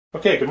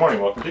Okay, good morning.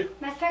 Welcome to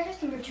Math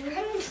practice number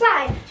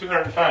 205.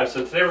 205.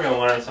 So today we're going to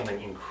learn something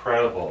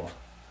incredible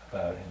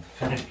about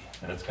infinity,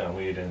 and it's going to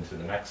lead into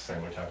the next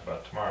thing we talk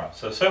about tomorrow.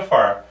 So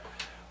far,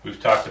 we've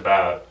talked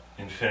about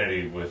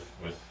infinity with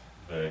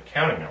the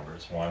counting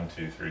numbers 1,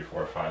 2, 3,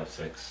 4, 5,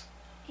 6.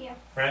 Yeah.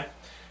 Right?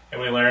 And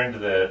we learned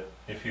that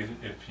if you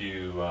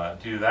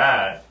do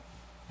that,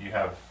 you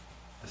have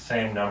the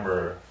same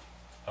number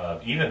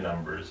of even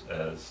numbers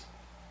as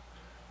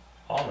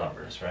all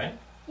numbers, right?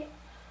 Yeah.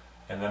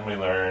 And then we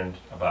learned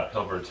about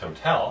Hilbert's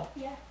hotel,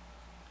 Yeah.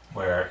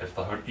 where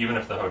even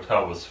if the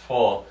hotel was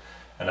full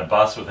and a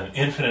bus with an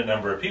infinite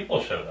number of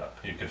people showed up,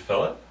 you could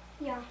fill it.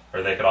 Yeah.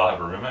 Or they could all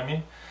have a room, I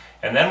mean.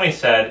 And then we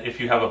said if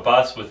you have a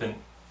bus with an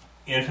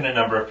infinite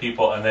number of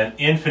people and then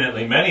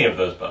infinitely many of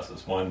those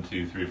buses, 1,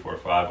 2, 3, 4,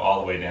 5, all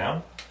the way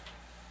down,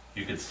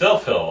 you could still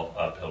fill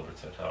up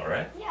Hilbert's hotel,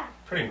 right? Yeah.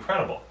 Pretty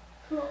incredible.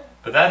 Cool.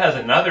 But that has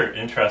another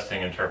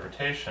interesting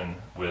interpretation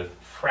with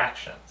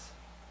fractions.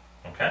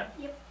 Okay?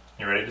 Yep.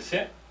 You ready to see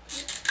it?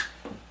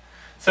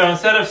 So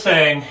instead of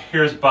saying,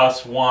 here's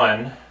bus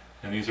 1,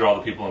 and these are all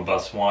the people in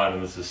bus 1,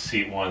 and this is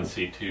seat 1,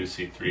 seat 2,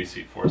 seat 3,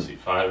 seat 4, seat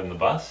 5 in the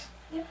bus,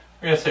 Yep.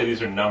 we're going to say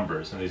these are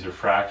numbers, and these are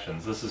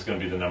fractions. This is going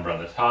to be the number on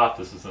the top,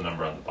 this is the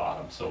number on the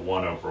bottom. So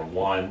 1 over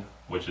 1,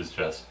 which is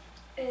just...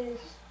 Is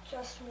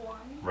just 1.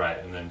 Right,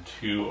 and then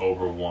 2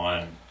 over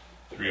 1,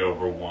 3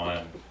 over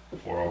 1,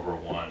 4 over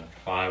 1,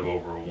 5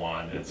 over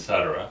 1,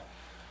 etc.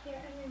 Yeah,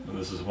 And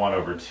this is 1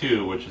 over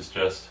 2, which is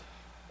just...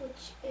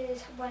 which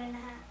is 1.5.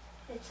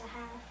 It's a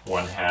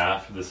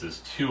half. 1/2. This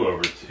is 2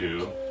 over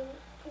 2,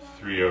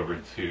 3 over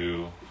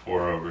 2,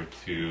 4 over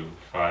 2,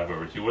 5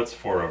 over 2. What's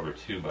 4 over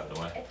 2, by the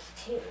way?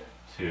 It's 2.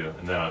 2.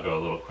 And then I'll go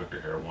a little quicker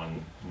here.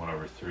 1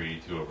 over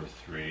 3, 2 over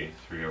 3,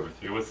 3 over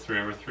 3. What's 3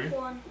 over 3?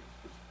 1.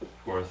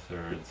 4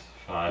 thirds,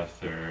 5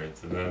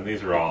 thirds, and then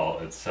these are all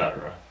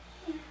etc.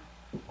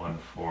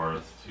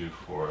 1/4,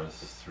 2/4,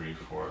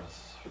 3/4,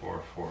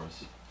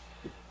 4/4,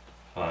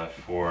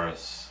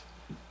 5/4,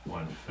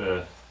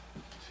 1/5,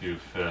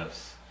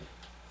 2/5,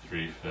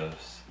 3/5,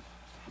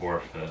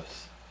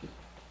 4/5,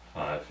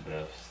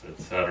 5/5,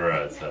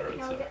 etc., etc.,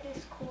 Now we etc. got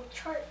this cool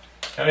chart.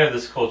 Now we have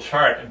this cool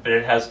chart, but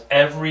it has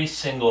every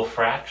single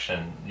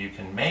fraction you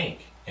can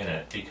make in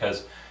it,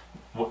 because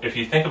if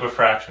you think of a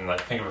fraction,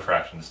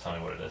 just tell me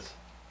what it is.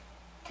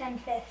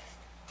 10/5.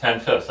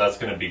 10/5, that's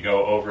going to be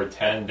go over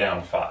 10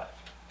 down 5.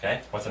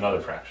 Okay? What's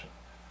another fraction?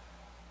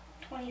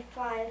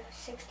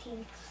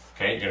 25/16.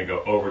 Okay, you're going to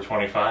go over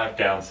 25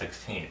 down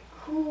 16.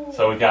 Cool.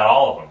 So we got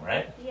all of them,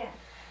 right? Yeah.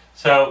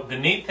 So the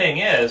neat thing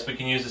is we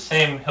can use the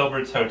same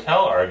Hilbert's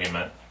hotel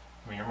argument,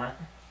 give me your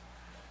marker,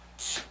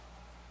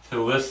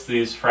 to list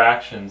these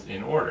fractions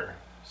in order.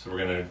 So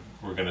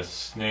we're gonna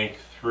snake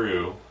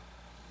through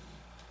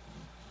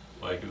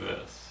like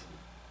this.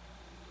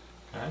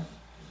 Okay?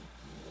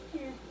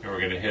 Yeah. And we're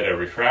going to hit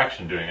every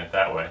fraction doing it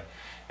that way.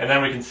 And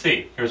then we can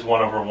see, here's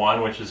 1 over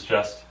 1, which is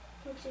just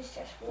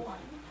 1.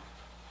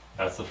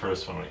 that's the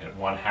first one we hit.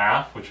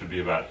 1/2, which would be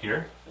about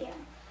here. Yeah.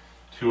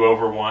 2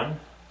 over 1,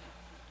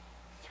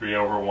 3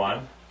 over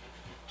 1,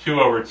 2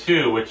 over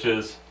 2, which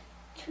is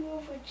 2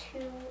 over 2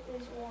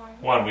 is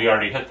 1. 1. We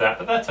already hit that,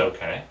 but that's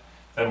okay.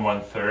 Then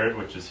 1/3,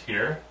 which is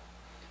here.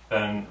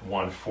 Then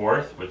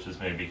 1/4, which is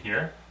maybe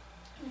here.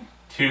 Yeah.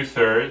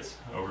 2/3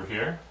 over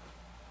here.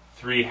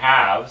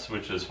 3/2,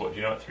 which is what? Do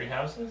you know what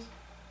 3/2 is?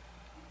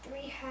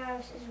 3/2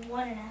 is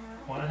 1.5.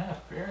 1/2.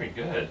 Very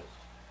good.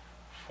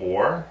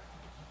 4,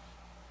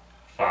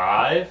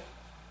 5,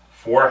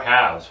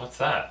 4/2. What's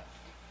that?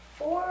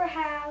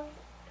 4/2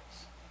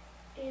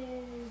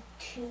 is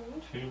 2.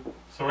 2.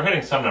 So we're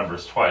hitting some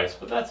numbers twice,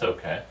 but that's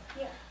okay.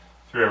 Yeah.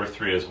 3 over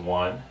 3 is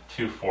 1.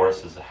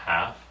 2/4 is a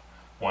half.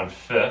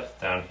 1/5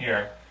 down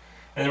here.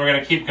 And then we're going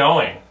to keep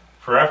going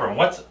forever. And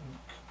what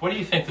do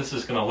you think this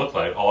is going to look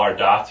like? All our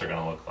dots are going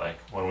to look like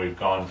when we've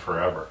gone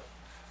forever.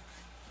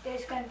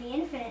 There's going to be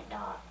infinite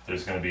dots.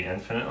 There's going to be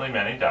infinitely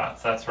many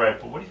dots. That's right.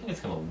 But what do you think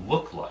it's going to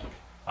look like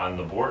on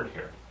the board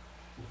here?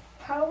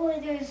 Probably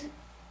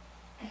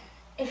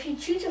if you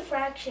choose a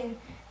fraction,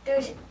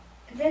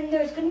 then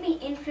there's going to be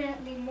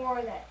infinitely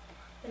more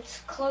that's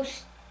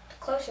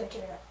closer to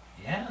it.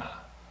 Yeah.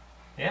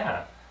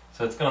 Yeah.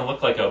 So it's going to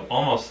look like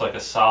almost like a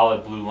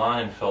solid blue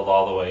line filled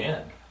all the way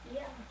in.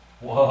 Yeah.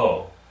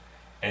 Whoa.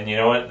 And you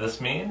know what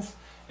this means?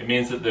 It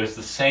means that there's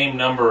the same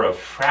number of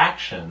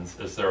fractions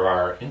as there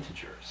are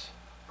integers.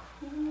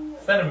 Cool.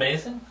 Is that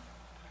amazing?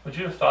 Would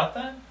you have thought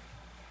that?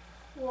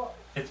 Well,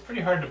 It's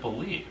pretty hard to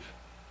believe.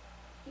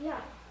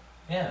 yeah.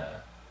 Yeah.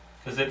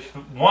 Because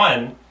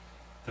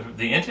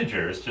the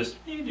integers just,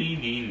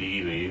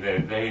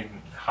 they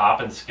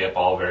hop and skip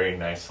all very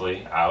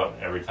nicely out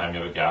every time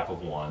you have a gap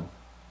of 1.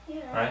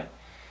 Yeah. Right?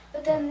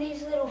 But then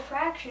these little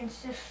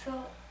fractions just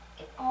fill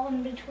it all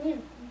in between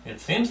them. It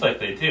seems like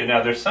they do.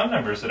 Now there's some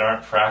numbers that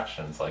aren't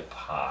fractions, like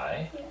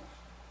pi. Yeah.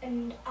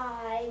 And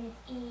I and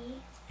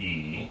E.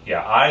 E.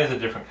 Yeah, I is a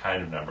different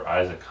kind of number.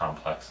 I is a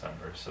complex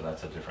number, so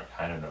that's a different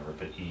kind of number.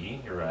 But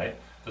E, you're right.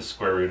 The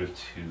square root of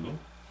 2.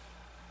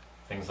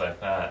 Things like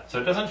that. So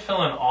it doesn't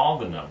fill in all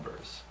the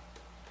numbers.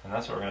 And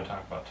that's what we're going to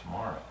talk about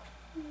tomorrow.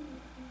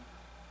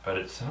 but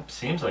it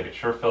seems like it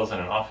sure fills in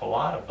an awful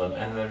lot of them,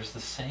 Yeah. and there's the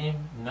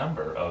same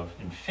number of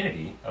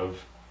infinity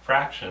of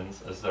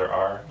fractions as there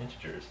are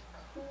integers.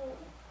 Cool.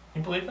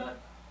 Can you believe that?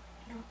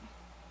 No.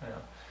 Yeah.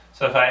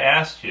 So if I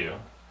asked you,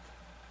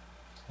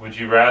 would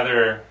you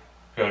rather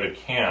go to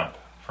camp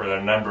for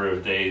the number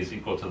of days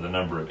equal to the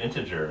number of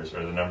integers,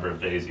 or the number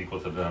of days equal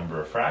to the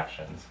number of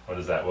fractions? What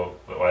is that?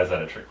 Why is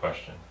that a trick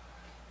question?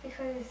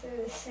 Because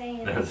they're the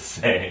same. They're the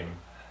same.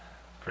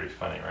 Pretty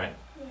funny, right?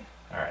 Yeah.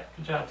 All right.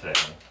 Good job today,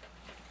 honey.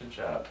 Good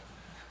job.